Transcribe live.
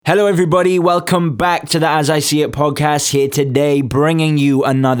Hello everybody, welcome back to the As I See It podcast, here today bringing you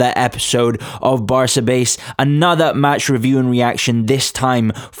another episode of Barca Base, another match review and reaction, this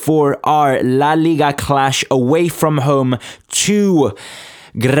time for our La Liga clash away from home to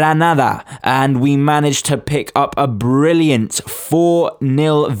Granada, and we managed to pick up a brilliant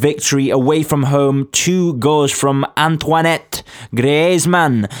 4-0 victory away from home. 2 goals from Antoinette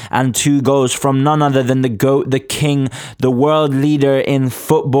Griezmann and 2 goals from none other than the GOAT, the king, the world leader in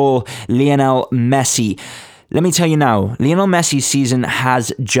football, Lionel Messi. Let me tell you now, Lionel Messi's season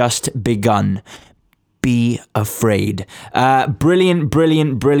has just begun. Be afraid. Brilliant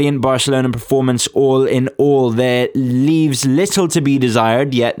Barcelona performance all in all. There leaves little to be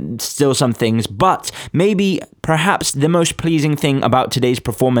desired, yet still some things. But maybe, perhaps the most pleasing thing about today's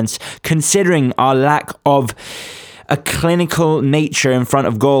performance, considering our lack of a clinical nature in front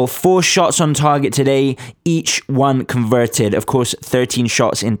of goal. 4 shots on target today, each one converted. Of course, 13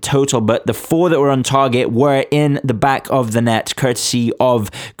 shots in total, but the 4 that were on target were in the back of the net, courtesy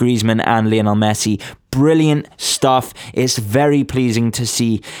of Griezmann and Lionel Messi. Brilliant stuff. It's very pleasing to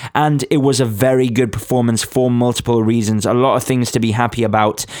see, and it was a very good performance for multiple reasons. A lot of things to be happy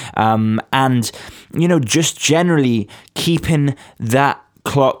about, and you know, just generally keeping that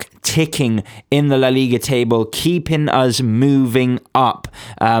clock ticking in the La Liga table, keeping us moving up.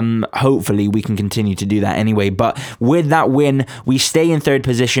 Hopefully we can continue to do that anyway, but with that win we stay in 3rd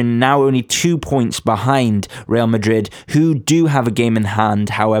position, now only 2 points behind Real Madrid, who do have a game in hand.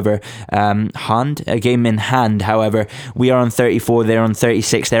 However, we are on 34, they're on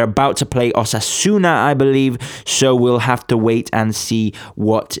 36. They're about to play Osasuna, I believe, so we'll have to wait and see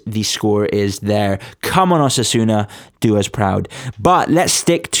what the score is there. Come on Osasuna, do us proud. But let's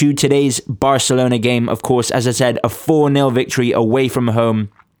stick to today's Barcelona game. Of course, as I said, a 4-0 victory away from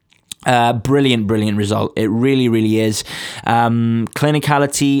home. Brilliant result. It really is.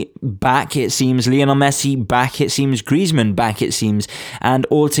 Clinicality back, it seems. Lionel Messi back, it seems. Griezmann back, it seems. And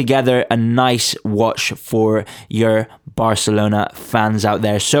altogether a nice watch for your Barcelona fans out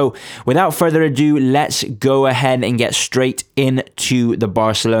there. So without further ado, let's go ahead and get straight into the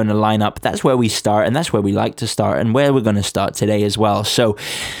Barcelona lineup. That's where we start, and that's where we like to start, and where we're going to start today as well. So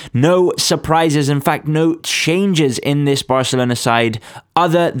no surprises, in fact no changes in this Barcelona side,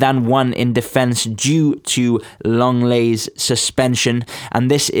 other than one in defense due to Lenglet's suspension.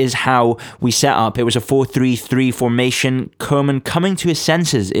 And this is how we set up. It was a 4-3-3 formation. Koeman coming to his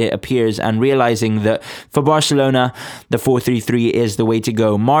senses, it appears, and realizing that for Barcelona, the 4-3-3 is the way to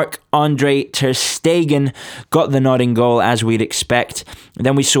go. Marc-Andre ter Stegen got the nod in goal, as we'd expect.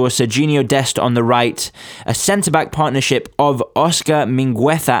 Then we saw Serginho Dest on the right, a centre-back partnership of Oscar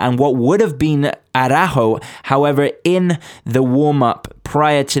Mingueza and what would have been Araujo. However, in the warm-up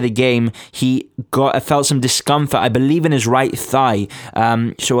prior to the game, he felt some discomfort, I believe, in his right thigh.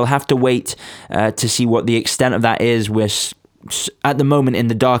 So we'll have to wait to see what the extent of that is. We're at the moment in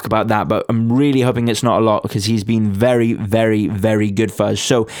the dark about that, but I'm really hoping it's not a lot, because he's been very good for us.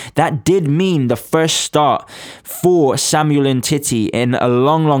 So that did mean the first start for Samuel Umtiti in a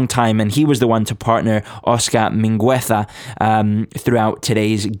long time, and he was the one to partner Oscar Mingueza throughout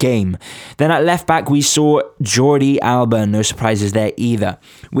today's game. Then at left back we saw Jordi Alba, no surprises there either.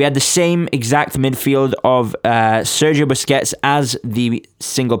 We had the same exact midfield of Sergio Busquets as the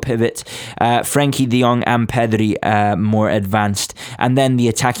single pivot, Frenkie de Jong and Pedri more advanced, and then the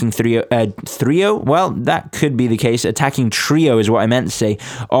attacking trio, well, that could be the case, attacking trio is what I meant to say,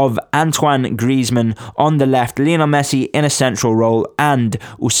 of Antoine Griezmann on the left, Lionel Messi in a central role, and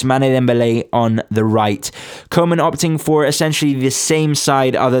Ousmane Dembele on the right. Koeman opting for essentially the same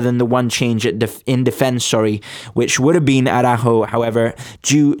side, other than the one change in defence, which would have been Araujo. However,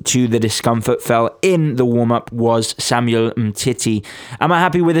 due to the discomfort fell in the warm-up, was Samuel Umtiti. Am I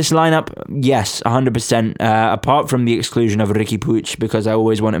happy with this lineup? Yes, 100%, apart from the exclusion of Riqui Puig, because I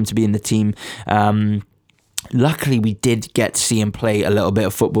always want him to be in the team. Luckily, we did get to see him play a little bit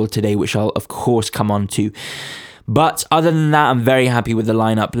of football today, which I'll, of course, come on to. But other than that, I'm very happy with the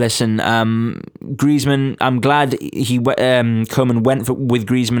lineup. Listen, Griezmann, I'm glad Koeman went with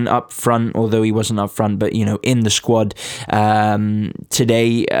Griezmann up front, although he wasn't up front, but, you know, in the squad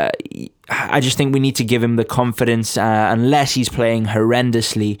today. I just think we need to give him the confidence. Unless he's playing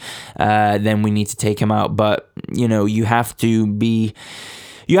horrendously, then we need to take him out. But, you know, you have to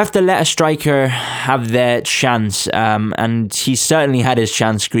let a striker have their chance, and he certainly had his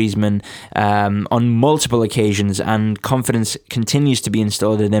chance, Griezmann, on multiple occasions, and confidence continues to be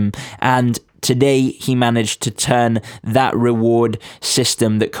installed in him. And today he managed to turn that reward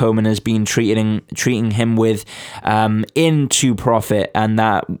system that Koeman has been treating him with into profit, and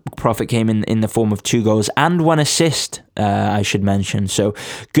that profit came in the form of 2 goals and 1 assist, I should mention. So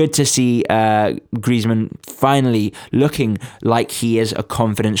good to see Griezmann finally looking like he is a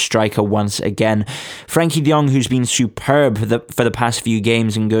confident striker once again. Frankie de Jong, who's been superb for the past few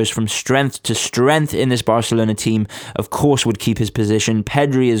games and goes from strength to strength in this Barcelona team, of course would keep his position.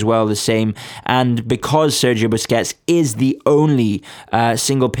 Pedri as well, the same. And because Sergio Busquets is the only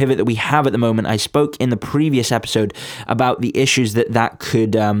single pivot that we have at the moment, I spoke in the previous episode about the issues that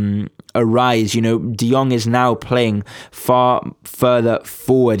could arise. You know, De Jong is now playing far further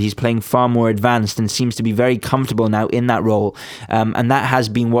forward. He's playing far more advanced and seems to be very comfortable now in that role. And that has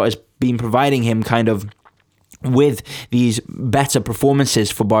been what has been providing him kind of with these better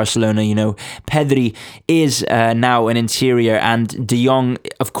performances for Barcelona. You know, Pedri is now an interior, and De Jong,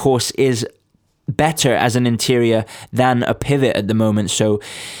 of course, is better as an interior than a pivot at the moment. So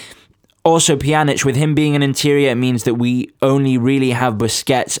also Pjanic, with him being an interior, it means that we only really have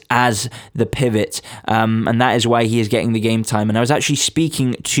Busquets as the pivot, and that is why he is getting the game time. And I was actually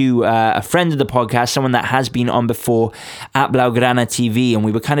speaking to a friend of the podcast, someone that has been on before at Blaugrana TV, and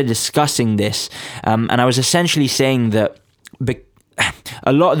we were kind of discussing this, and I was essentially saying that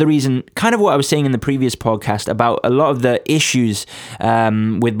a lot of the reason, kind of what I was saying in the previous podcast about a lot of the issues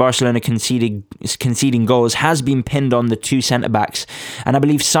with Barcelona conceding goals has been pinned on the 2 centre-backs. And I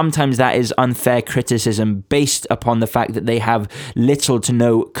believe sometimes that is unfair criticism based upon the fact that they have little to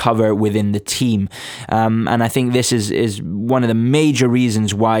no cover within the team. And I think this is one of the major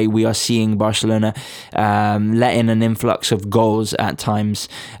reasons why we are seeing Barcelona let in an influx of goals at times.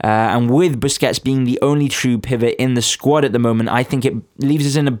 And with Busquets being the only true pivot in the squad at the moment, I think it leaves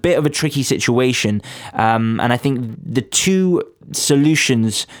us in a bit of a tricky situation, and I think the 2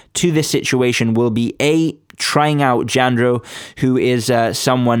 solutions to this situation will be trying out Jandro, who is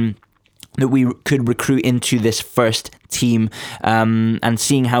someone that we could recruit into this first team, and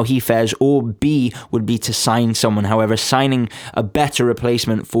seeing how he fares, or B would be to sign someone. However, signing a better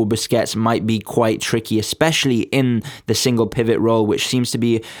replacement for Busquets might be quite tricky, especially in the single pivot role, which seems to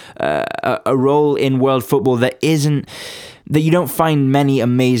be a role in world football that you don't find many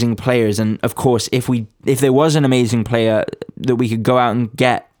amazing players. And of course, if there was an amazing player that we could go out and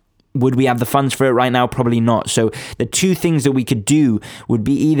get, would we have the funds for it right now? Probably not. So the 2 things that we could do would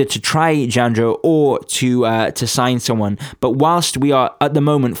be either to try Jandro or to sign someone. But whilst we are at the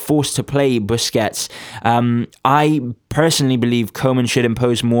moment forced to play Busquets, I personally believe Koeman should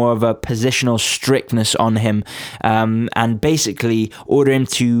impose more of a positional strictness on him, and basically order him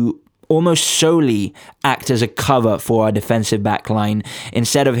to almost solely act as a cover for our defensive back line,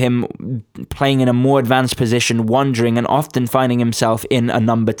 instead of him playing in a more advanced position, wandering and often finding himself in a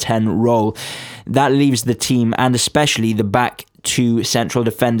number 10 role. That leaves the team, and especially the back 2 central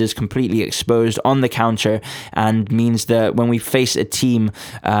defenders, completely exposed on the counter, and means that when we face a team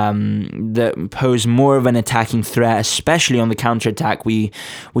that pose more of an attacking threat, especially on the counter-attack, we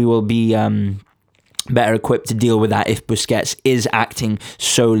will be better equipped to deal with that if Busquets is acting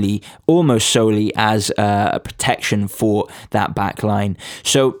almost solely as a protection for that back line.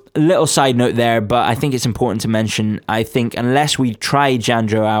 So a little side note there, but I think it's important to mention, I think unless we try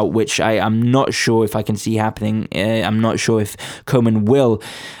Jandro out, which I'm not sure if I can see happening, I'm not sure if Koeman will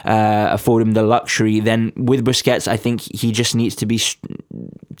afford him the luxury, then with Busquets, I think he just needs to be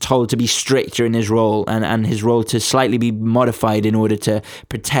told to be stricter in his role, and his role to slightly be modified in order to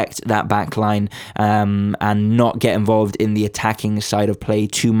protect that back line, and not get involved in the attacking side of play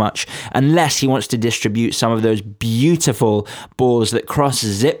too much, unless he wants to distribute some of those beautiful balls that cross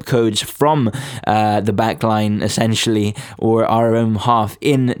zip codes from the back line, essentially, or our own half,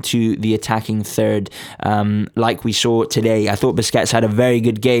 into the attacking third, like we saw today. I thought Busquets had a very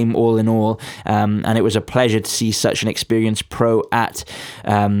good game all in all, and it was a pleasure to see such an experienced pro at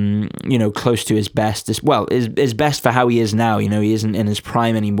close to his best, his best for how he is now. He isn't in his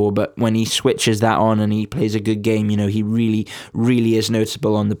prime anymore, but when he switches that on and he plays a good game, he really, really is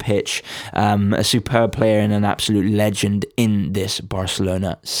noticeable on the pitch. A superb player and an absolute legend in this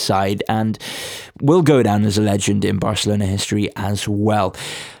Barcelona side, and will go down as a legend in Barcelona history as well.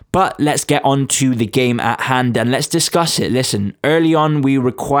 But let's get on to the game at hand and let's discuss it. Listen, early on we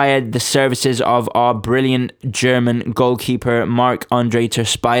required the services of our brilliant German goalkeeper Marc-Andre ter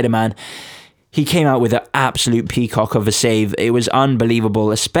Spiderman. He came out with an absolute peacock of a save. It was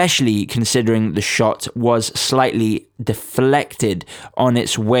unbelievable, especially considering the shot was slightly deflected on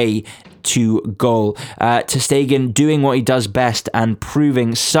its way to goal. Ter Stegen doing what he does best and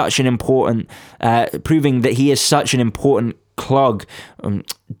proving that he is such an important clog,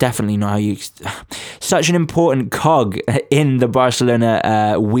 definitely not how you, such an important cog in the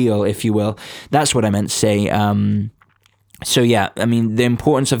Barcelona wheel, if you will. That's what I meant to say. So yeah, I mean, the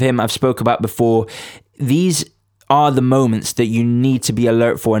importance of him I've spoke about before. These are the moments that you need to be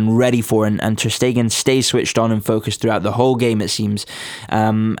alert for and ready for, and Ter Stegen stays switched on and focused throughout the whole game, it seems.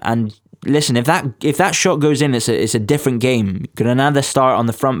 And listen, if that shot goes in, it's a different game. Granada start on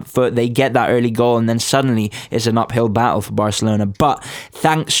the front foot, they get that early goal, and then suddenly it's an uphill battle for Barcelona. But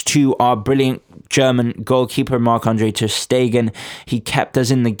thanks to our brilliant German goalkeeper Marc-Andre Ter Stegen, he kept us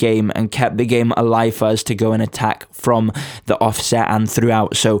in the game and kept the game alive for us to go and attack from the offset and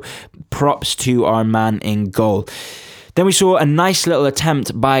throughout. So props to our man in goal. Then we saw a nice little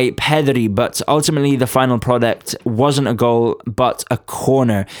attempt by Pedri, but ultimately the final product wasn't a goal, but a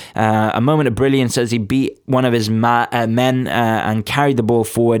corner. A moment of brilliance as he beat one of his men and carried the ball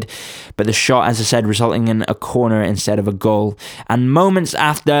forward, but the shot, as I said, resulting in a corner instead of a goal. And moments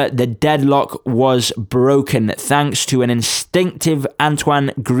after, the deadlock was broken thanks to an instinctive Antoine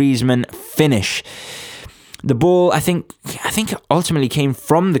Griezmann finish. The ball, I think ultimately came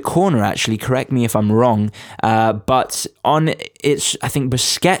from the corner, actually. Correct me if I'm wrong. But on its, I think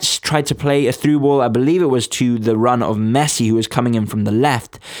Busquets tried to play a through ball. I believe it was to the run of Messi, who was coming in from the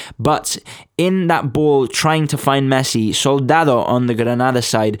left. But in that ball, trying to find Messi, Soldado on the Granada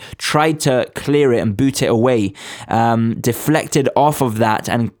side tried to clear it and boot it away. Deflected off of that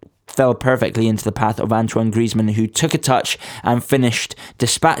and fell perfectly into the path of Antoine Griezmann, who took a touch and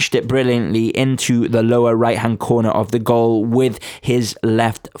dispatched it brilliantly into the lower right-hand corner of the goal with his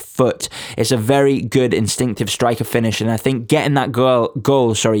left foot. It's a very good instinctive striker finish, and I think getting that goal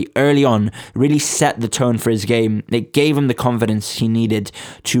early on really set the tone for his game. It gave him the confidence he needed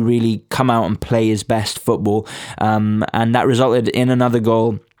to really come out and play his best football, and that resulted in another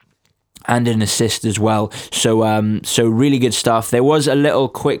goal and an assist as well. So really good stuff. There was a little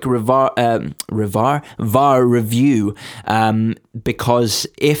quick VAR review, because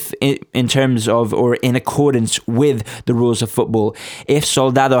if in terms of, or in accordance with the rules of football, if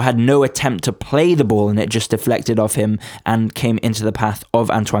Soldado had no attempt to play the ball and it just deflected off him and came into the path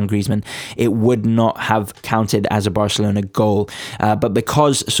of Antoine Griezmann, it would not have counted as a Barcelona goal. But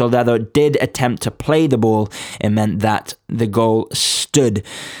because Soldado did attempt to play the ball, it meant that the goal stood.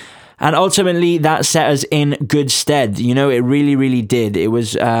 And ultimately, that set us in good stead. You know, it really, really did. It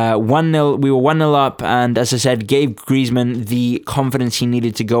was 1-0. We were 1-0 up, and as I said, gave Griezmann the confidence he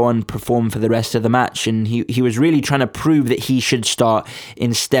needed to go on perform for the rest of the match. And he was really trying to prove that he should start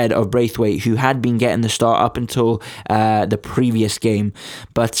instead of Braithwaite, who had been getting the start up until the previous game.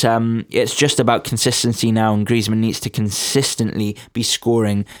 But it's just about consistency now, and Griezmann needs to consistently be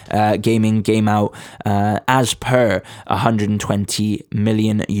scoring game in, game out, as per €120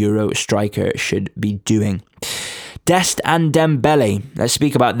 million striker should be doing. Dest and Dembele, let's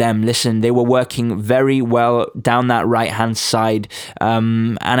speak about them. Listen, they were working very well down that right-hand side,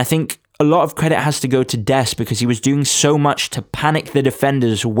 and I think a lot of credit has to go to Dest because he was doing so much to panic the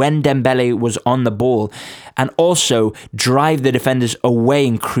defenders when Dembele was on the ball, and also drive the defenders away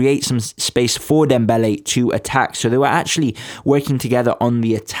and create some space for Dembele to attack. So they were actually working together on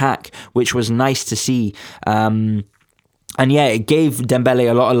the attack, which was nice to see. And yeah, it gave Dembele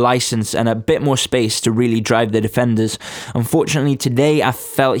a lot of license and a bit more space to really drive the defenders. Unfortunately, today I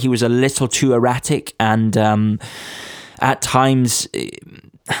felt he was a little too erratic and at times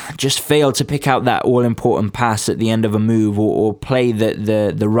just failed to pick out that all-important pass at the end of a move or play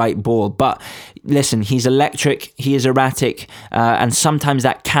the right ball. But listen, he's electric, he is erratic, and sometimes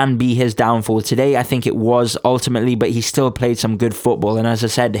that can be his downfall. Today, I think it was ultimately, but he still played some good football. And as I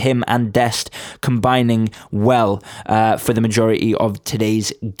said, him and Dest combining well for the majority of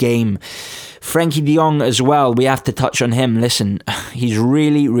today's game. Frenkie de Jong as well, we have to touch on him. Listen, he's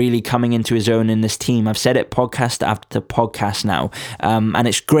really, really coming into his own in this team. I've said it podcast after podcast now, and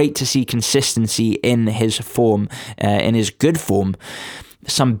it's great to see consistency in his form, in his good form.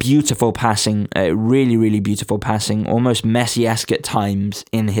 Some beautiful passing, really, really beautiful passing, almost Messi-esque at times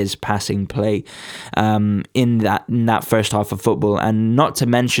in his passing play in that first half of football. And not to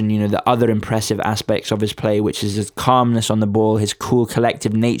mention, you know, the other impressive aspects of his play, which is his calmness on the ball, his cool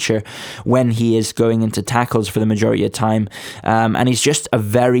collective nature when he is going into tackles for the majority of time. And he's just a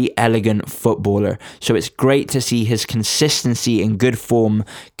very elegant footballer. So it's great to see his consistency in good form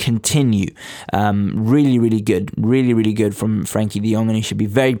continue. Really, really good. Really, really good from Frenkie de Jong, and he should be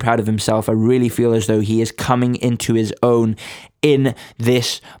very proud of himself. I really feel as though he is coming into his own in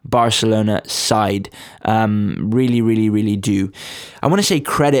this Barcelona side. Really, really, really do. I want to say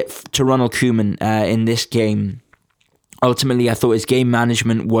credit to Ronald Koeman in this game Ultimately, I thought his game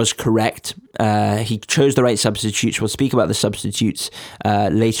management was correct. He chose the right substitutes. We'll speak about the substitutes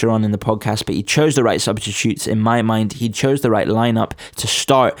later on in the podcast, but he chose the right substitutes. In my mind, he chose the right lineup to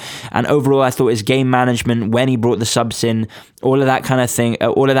start. And overall, I thought his game management, when he brought the subs in, all of that kind of thing,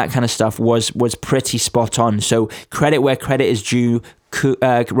 all of that kind of stuff was pretty spot on. So credit where credit is due.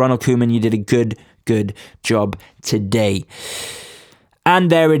 Ronald Koeman, you did a good job today. And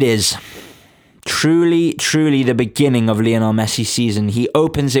there it is. Truly the beginning of Lionel Messi's season. He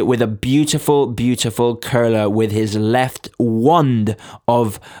opens it with a beautiful curler with his left wand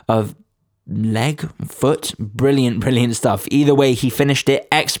of foot. Brilliant stuff. Either way, he finished it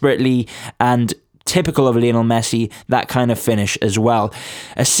expertly, and typical of Lionel Messi, that kind of finish as well.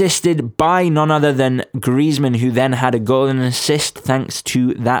 Assisted by none other than Griezmann, who then had a goal and an assist thanks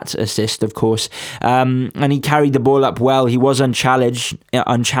to that assist, of course. And he carried the ball up well. He was unchallenged,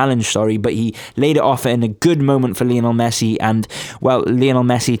 but he laid it off in a good moment for Lionel Messi. And, well, Lionel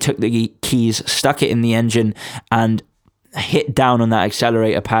Messi took the keys, stuck it in the engine, and hit down on that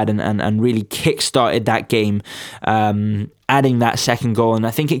accelerator pad and really kick-started that game, adding that second goal. And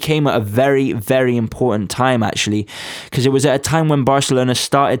I think it came at a very important time, actually, because it was at a time when Barcelona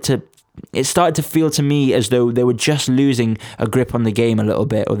started to feel to me as though they were just losing a grip on the game a little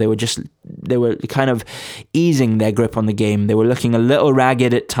bit, or they were kind of easing their grip on the game. They were looking a little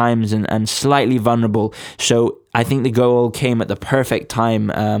ragged at times and slightly vulnerable. So I think the goal came at the perfect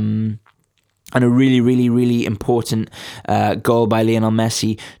time, and a really important goal by Lionel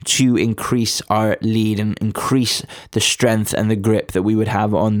Messi to increase our lead and increase the strength and the grip that we would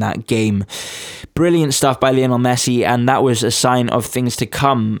have on that game. Brilliant stuff by Lionel Messi, and that was a sign of things to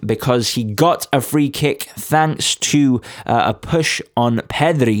come, because he got a free kick thanks to a push on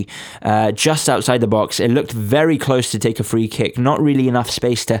Pedri just outside the box. It looked very close to take a free kick, not really enough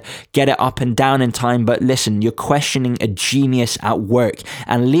space to get it up and down in time, but listen, you're questioning a genius at work,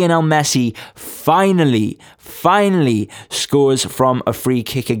 and Lionel Messi finally scores from a free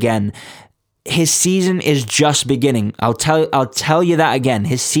kick again. His season is just beginning. I'll tell you that again.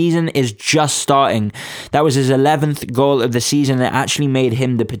 His season is just starting. That was his 11th goal of the season. It actually made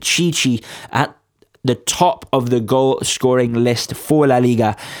him the Pichichi at the top of the goal scoring list for La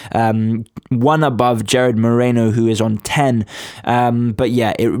Liga, one above Gerard Moreno, who is on 10. But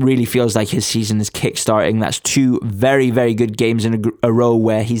yeah, it really feels like his season is kickstarting. That's two very good games in a row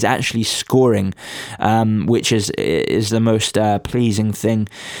where he's actually scoring, which is the most pleasing thing.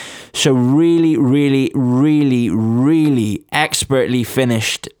 So really expertly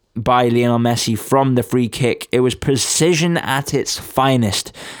finished by Lionel Messi from the free kick. It was precision at its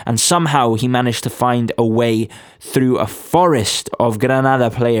finest, and somehow he managed to find a way through a forest of Granada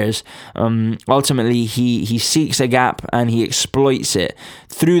players. Ultimately, he seeks a gap and he exploits it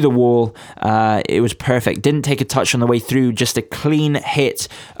through the wall. It was perfect. Didn't take a touch on the way through, just a clean hit,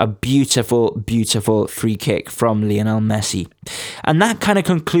 a beautiful free kick from Lionel Messi. And that kind of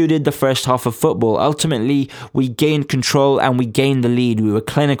concluded the first half of football. Ultimately, we gained control and we gained the lead. We were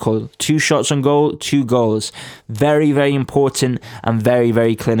clinical. 2 shots on goal, 2 goals. Very important and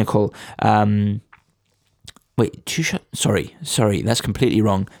very clinical. Wait, 2 shots? Sorry, that's completely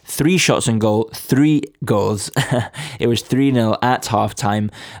wrong. 3 shots on goal, 3 goals. It was 3-0 at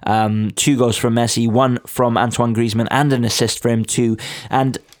halftime. 2 goals from Messi, 1 from Antoine Griezmann, and an assist for him too.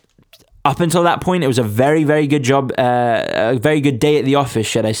 And up until that point, it was a very good job, a very good day at the office,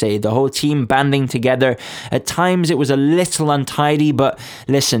 should I say. The whole team banding together. At times, it was a little untidy, but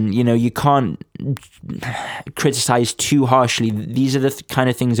listen, you can't criticize too harshly. These are the kind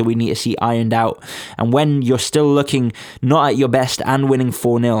of things that we need to see ironed out. And when you're still looking not at your best and winning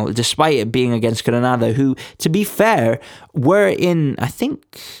 4-0, despite it being against Granada, who, to be fair, were in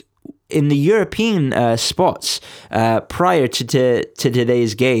the European spots prior to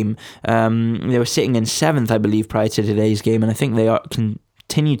today's game. They were sitting in 7th, I believe, prior to today's game, and I think they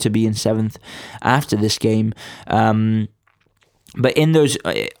continue to be in 7th after this game. But in those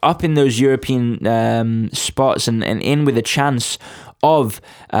European spots and in with a chance of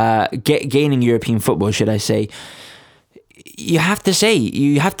gaining European football, should I say, you have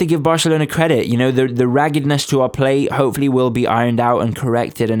to give Barcelona credit. The raggedness to our play hopefully will be ironed out and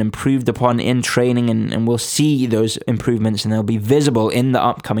corrected and improved upon in training, and we'll see those improvements and they'll be visible in the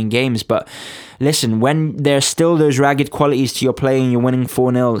upcoming games. But listen, when there's still those ragged qualities to your play and you're winning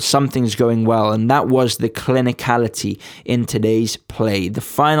 4-0, something's going well. And that was the clinicality in today's play. The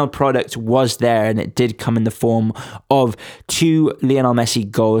final product was there, and it did come in the form of 2 Lionel Messi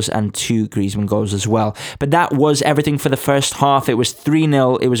goals and 2 Griezmann goals as well. But that was everything for the first half. It was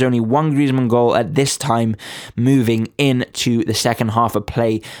 3-0. It was only 1 Griezmann goal at this time, moving into the second half of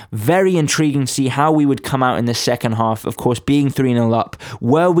play. Very intriguing to see how we would come out in the second half. Of course, being 3-0 up,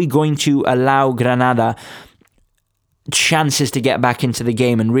 were we going to allow Granada chances to get back into the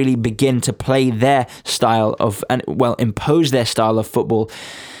game and really begin to play their style of, and well, impose their style of football?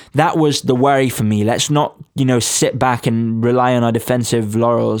 That was the worry for me. Let's not, sit back and rely on our defensive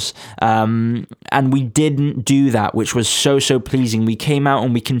laurels. And we didn't do that, which was so pleasing. We came out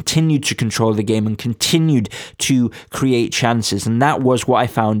and we continued to control the game and continued to create chances. And that was what I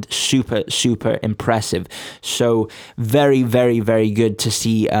found super impressive. So very, very, very good to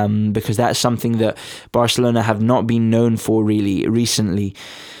see, because that's something that Barcelona have not been known for really recently.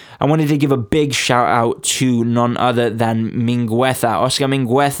 I wanted to give a big shout out to none other than Mingueza, Oscar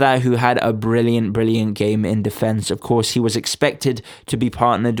Mingueza, who had a brilliant game in defense. Of course, he was expected to be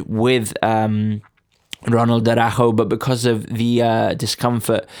partnered with Ronald Araujo, but because of the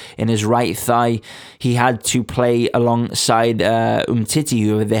discomfort in his right thigh, he had to play alongside Umtiti,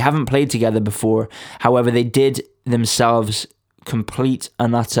 who they haven't played together before. However, they did themselves complete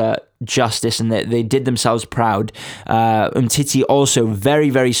and utter justice, and they did themselves proud. Umtiti also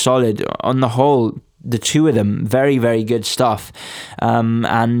very solid on the whole. The two of them, very good stuff.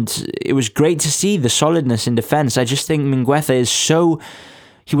 And it was great to see the solidness in defense. I just think Mingueza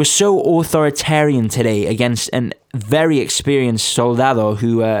he was so authoritarian today against an very experienced Soldado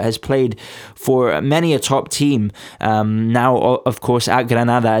who has played for many a top team. Now, of course, at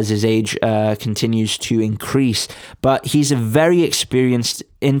Granada as his age continues to increase. But he's a very experienced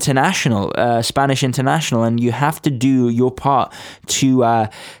international, Spanish international, and you have to do your part to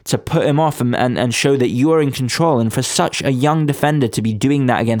put him off and show that you are in control. And for such a young defender to be doing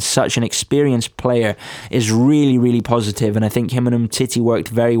that against such an experienced player is really positive. And I think him and Umtiti worked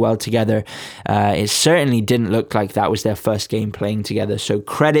very well together. It certainly didn't look like that was their first game playing together. So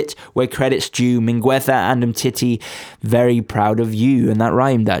credit where credit's due. Mingueza and Umtiti, very proud of you. And that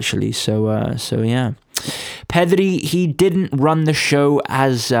rhymed actually. So yeah. Pedri, he didn't run the show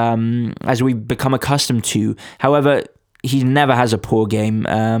as we've become accustomed to. However, he never has a poor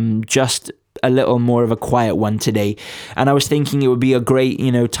game. Just a little more of a quiet one today. And I was thinking it would be a great,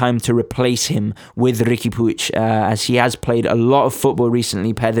 time to replace him with Riqui Puig, as he has played a lot of football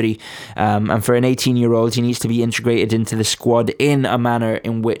recently, Pedri. And for an 18-year-old, he needs to be integrated into the squad in a manner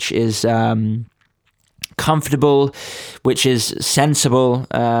in which is comfortable, which is sensible,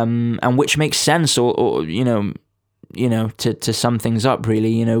 and which makes sense, or to sum things up,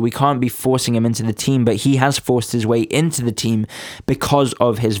 really. We can't be forcing him into the team, but he has forced his way into the team because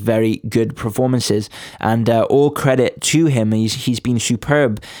of his very good performances, and all credit to him. He's been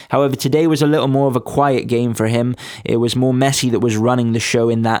superb. However, today was a little more of a quiet game for him. It was more Messi that was running the show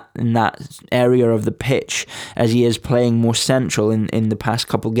in that area of the pitch, as he is playing more central in the past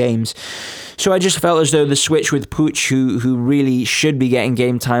couple games. So I just felt as though the switch with Puig, who really should be getting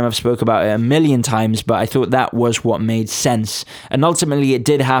game time, I've spoke about it a million times, but I thought that was what made sense. And ultimately it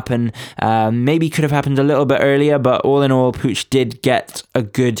did happen. Maybe could have happened a little bit earlier, but all in all, Puig did get a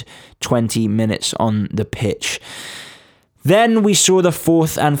good 20 minutes on the pitch. Then we saw the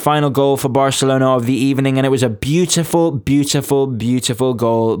fourth and final goal for Barcelona of the evening, and it was a beautiful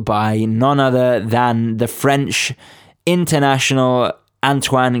goal by none other than the French international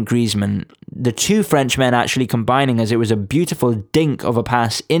Antoine Griezmann. The two Frenchmen actually combining, as it was a beautiful dink of a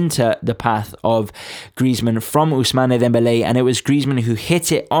pass into the path of Griezmann from Ousmane Dembélé, and it was Griezmann who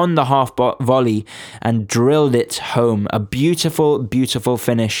hit it on the half volley and drilled it home. A beautiful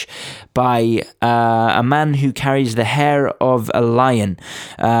finish by a man who carries the hair of a lion.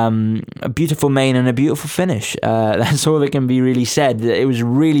 A beautiful mane and a beautiful finish. That's all that can be really said. It was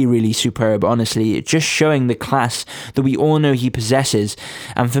really superb, honestly. Just showing the class that we all know he possesses.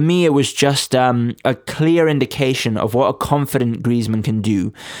 And for me, it was just a clear indication of what a confident Griezmann can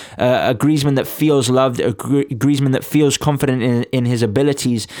do. A Griezmann that feels loved, a Griezmann that feels confident in his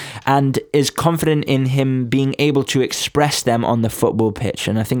abilities and is confident in him being able to express them on the football pitch.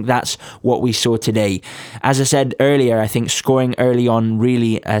 And I think that's what we saw today. As I said earlier, I think scoring early on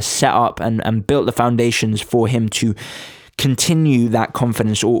really set up and built the foundations for him to continue that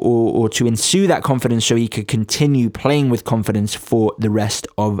confidence or to ensue that confidence so he could continue playing with confidence for the rest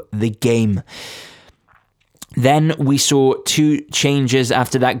of the game. Then we saw two changes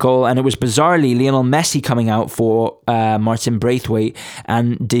after that goal, and it was bizarrely Lionel Messi coming out for Martin Braithwaite,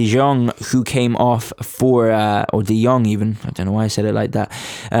 and De Jong, who came off for, or De Jong even, I don't know why I said it like that,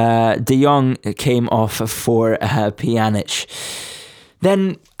 De Jong came off for Pjanic.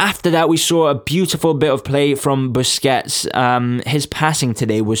 Then after that, we saw a beautiful bit of play from Busquets. His passing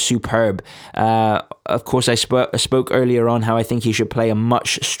today was superb. Of course, I spoke earlier on how I think he should play a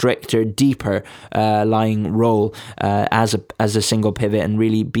much stricter, deeper lying role as a single pivot and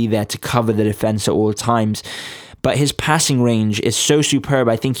really be there to cover the defence at all times. But his passing range is so superb.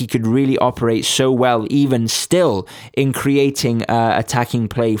 I think he could really operate so well, even still, in creating attacking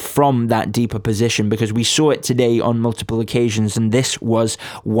play from that deeper position, because we saw it today on multiple occasions, and this was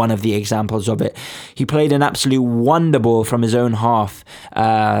one of the examples of it. He played an absolute wonder ball from his own half,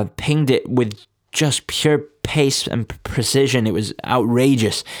 pinged it with just pure pace and precision. It was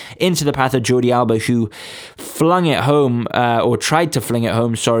outrageous, into the path of Jordi Alba, who flung it home, or tried to fling it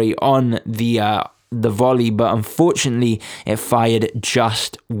home, on the volley, but unfortunately it fired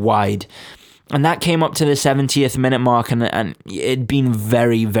just wide. And that came up to the 70th minute mark, and it'd been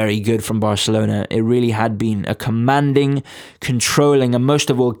very, very good from Barcelona. It really had been a commanding, controlling, and most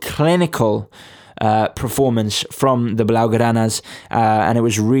of all clinical performance from the Blaugranas, and it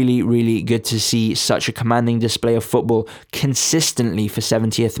was really, really good to see such a commanding display of football consistently for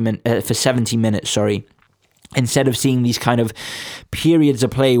 70 minutes. Instead of seeing these kind of periods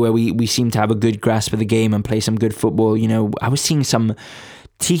of play where we seem to have a good grasp of the game and play some good football, I was seeing some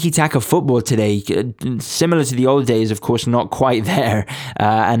tiki-taka football today, similar to the old days, of course, not quite there,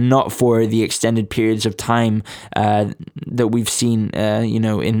 and not for the extended periods of time that we've seen,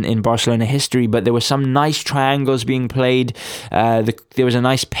 in Barcelona history. But there were some nice triangles being played. There was a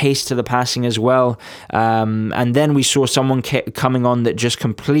nice pace to the passing as well. And then we saw someone coming on that just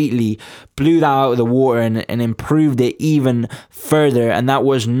completely blew that out of the water and improved it even further. And that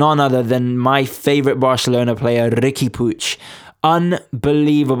was none other than my favourite Barcelona player, Riqui Puig.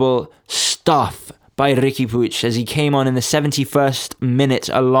 Unbelievable stuff by Riqui Puig as he came on in the 71st minute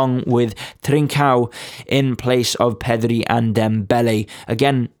along with Trincao in place of Pedri and Dembele.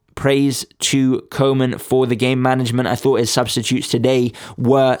 Again, praise to Koeman for the game management. I thought his substitutes today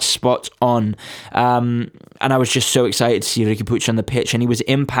were spot on. And I was just so excited to see Riqui Puig on the pitch, and he was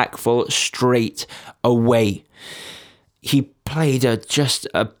impactful straight away. He played just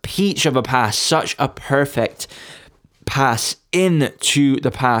a peach of a pass, such a perfect pass into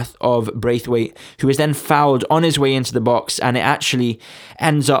the path of Braithwaite, who is then fouled on his way into the box, and it actually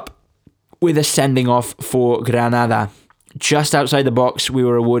ends up with a sending off for Granada. Just outside the box, we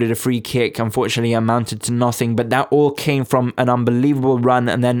were awarded a free kick. Unfortunately, it amounted to nothing, but that all came from an unbelievable run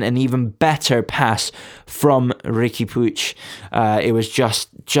and then an even better pass from Riqui Puig. It was just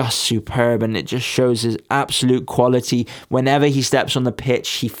superb, and it just shows his absolute quality. Whenever he steps on the pitch,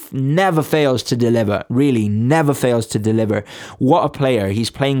 he never fails to deliver. Really, never fails to deliver. What a player. He's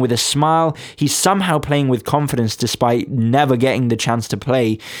playing with a smile. He's somehow playing with confidence despite never getting the chance to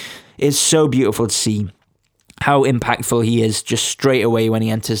play. It's so beautiful to see how impactful he is just straight away when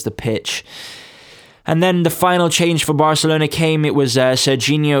he enters the pitch. And then the final change for Barcelona came. It was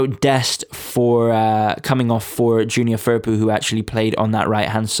Serginho Dest coming off for Junior Firpo, who actually played on that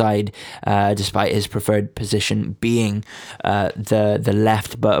right-hand side, despite his preferred position being the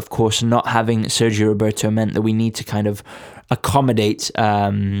left. But of course, not having Sergio Roberto meant that we need to kind of accommodate,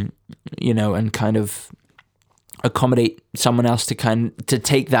 and kind of accommodate someone else to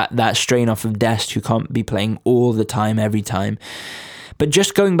take that strain off of Dest, who can't be playing all the time, every time. But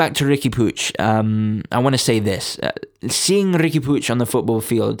just going back to Riqui Puig, I want to say this. Seeing Riqui Puig on the football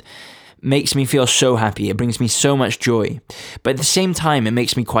field makes me feel so happy. It brings me so much joy. But at the same time, it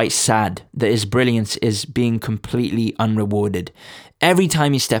makes me quite sad that his brilliance is being completely unrewarded. Every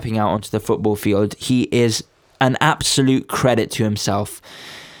time he's stepping out onto the football field, he is an absolute credit to himself.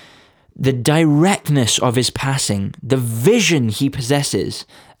 The directness of his passing, the vision he possesses,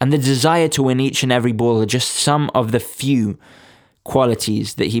 and the desire to win each and every ball are just some of the few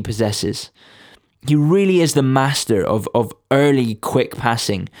qualities that he possesses. He really is the master of early, quick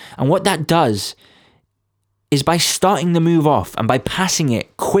passing. And what that does is by starting the move off and by passing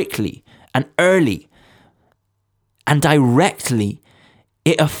it quickly and early and directly,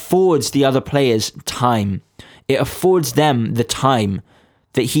 it affords the other players time. It affords them the time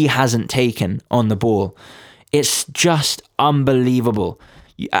that he hasn't taken on the ball. It's just unbelievable.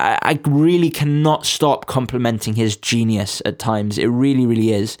 I really cannot stop complimenting his genius at times. It really,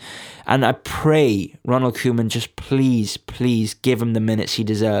 really is. And I pray Ronald Koeman just please give him the minutes he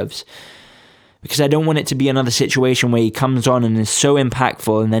deserves. Because I don't want it to be another situation where he comes on and is so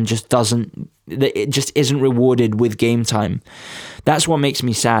impactful and then just doesn't that it just isn't rewarded with game time. That's what makes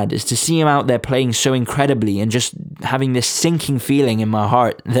me sad, is to see him out there playing so incredibly and just having this sinking feeling in my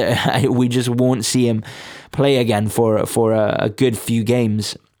heart that we just won't see him play again for a good few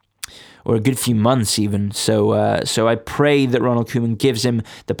games, or a good few months even. So I pray that Ronald Koeman gives him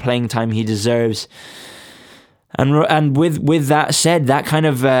the playing time he deserves. And with that said, that kind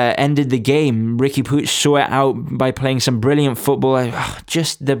of ended the game. Riqui Puig saw it out by playing some brilliant football.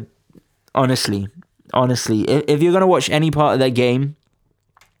 Honestly, if you're going to watch any part of that game,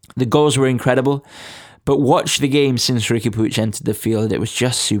 the goals were incredible, but watch the game since Riqui Puig entered the field. It was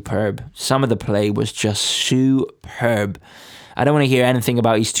just superb. Some of the play was just superb. I don't want to hear anything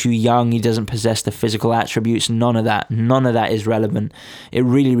about he's too young, he doesn't possess the physical attributes. None of that is relevant. It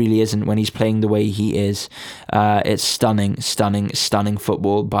really, really isn't when he's playing the way he is. It's stunning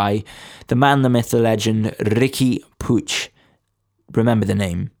football by the man, the myth, the legend, Riqui Puig. Remember the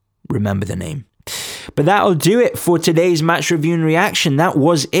name. But that'll do it for today's match review and reaction. That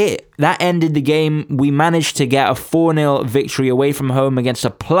was it. That ended the game. We managed to get a 4-0 victory away from home against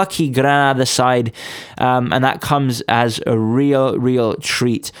a plucky Granada side, and that comes as a real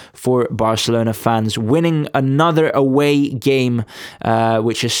treat for Barcelona fans. Winning another away game,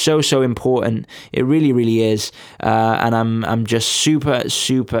 which is so important. It really is, and I'm just super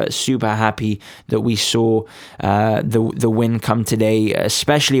happy that we saw the win come today,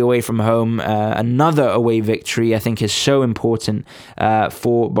 especially away from home. Another away victory, I think, is so important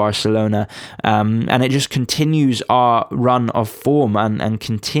for Barcelona, and it just continues our run of form and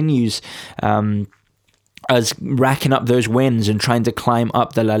continues us racking up those wins and trying to climb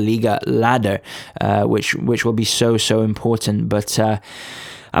up the La Liga ladder, which will be so important. But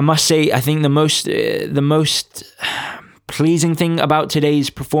I must say, I think the most pleasing thing about today's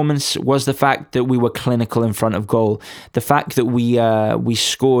performance was the fact that we were clinical in front of goal. The fact that we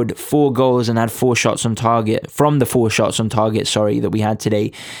scored 4 goals and had 4 shots on target from the 4 shots on target, that we had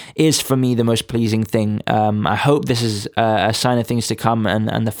today, is for me the most pleasing thing. I hope this is a sign of things to come,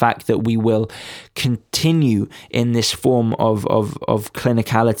 and the fact that we will continue in this form of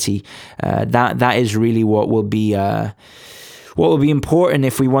clinicality. That is really what will be important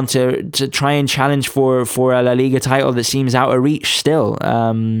if we want to try and challenge for a La Liga title that seems out of reach still.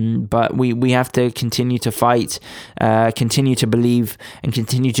 But we have to continue to fight, continue to believe, and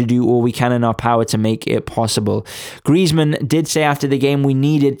continue to do all we can in our power to make it possible. Griezmann did say after the game we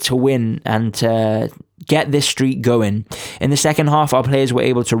needed to win and to get this streak going. In the second half, our players were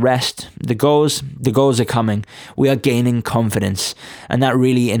able to rest. The goals are coming. We are gaining confidence, and that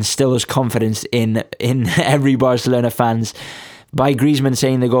really instills confidence in every Barcelona fans. By Griezmann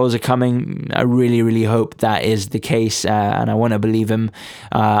saying the goals are coming, I really hope that is the case, and I want to believe him.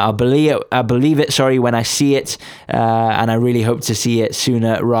 I'll believe it when I see it, and I really hope to see it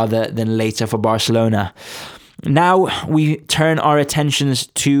sooner rather than later for Barcelona. Now we turn our attentions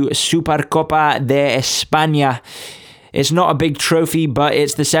to Supercopa de España. It's not a big trophy, but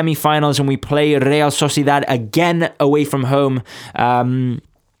it's the semi-finals, and we play Real Sociedad again away from home.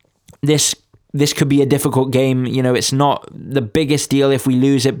 This could be a difficult game. It's not the biggest deal if we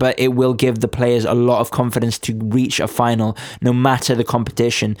lose it, but it will give the players a lot of confidence to reach a final, no matter the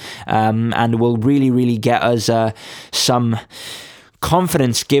competition, and will really get us some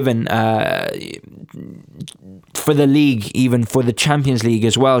confidence given for the league, even for the Champions League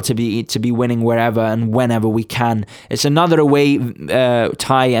as well, to be winning wherever and whenever we can. It's another away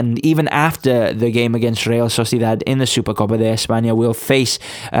tie, and even after the game against Real Sociedad in the Supercopa de España, we'll face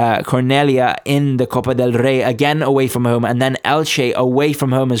Cornellà in the Copa del Rey again away from home, and then Elche away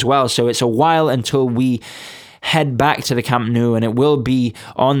from home as well. So it's a while until we head back to the Camp Nou, and it will be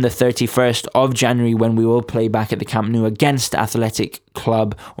on the 31st of January when we will play back at the Camp Nou against Athletic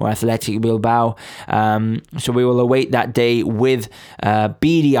Club or Athletic Bilbao. So we will await that day with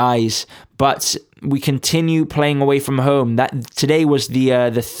beady eyes, but we continue playing away from home. That today was the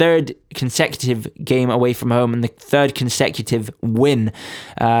third consecutive game away from home and the third consecutive win.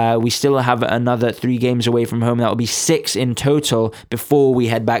 We still have another 3 games away from home. That will be 6 in total before we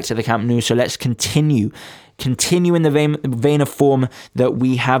head back to the Camp Nou. So let's continue in the vein of form that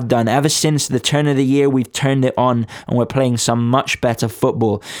we have done. Ever since the turn of the year, we've turned it on and we're playing some much better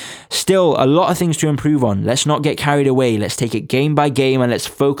football. Still, a lot of things to improve on. Let's not get carried away. Let's take it game by game and let's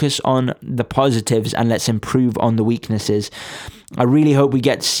focus on the positives and let's improve on the weaknesses. I really hope we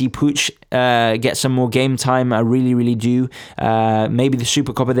get to see Puig get some more game time. I really do. Maybe the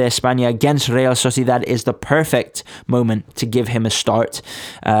Supercopa de España against Real Sociedad is the perfect moment to give him a start.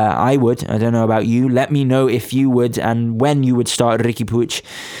 I would. I don't know about you. Let me know if you would and when you would start Riqui Puig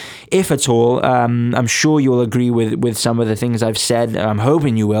if at all. I'm sure you'll agree with some of the things I've said. I'm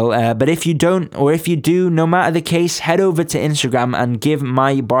hoping you will. But if you don't, or if you do, no matter the case, head over to Instagram and give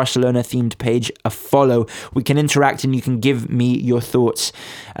my Barcelona themed page a follow. We can interact and you can give me your thoughts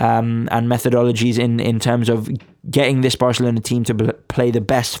and methodologies in terms of getting this Barcelona team to play the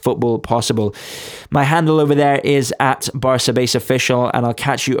best football possible. My handle over there is at BarcaBaseOfficial, and I'll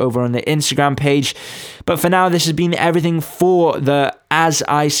catch you over on the Instagram page. But for now, this has been everything for the As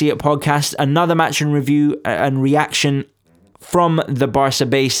I See It podcast. Another match in review and reaction from the Barca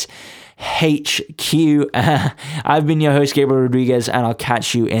Base HQ. I've been your host, Gabriel Rodriguez, and I'll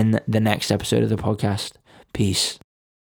catch you in the next episode of the podcast. Peace.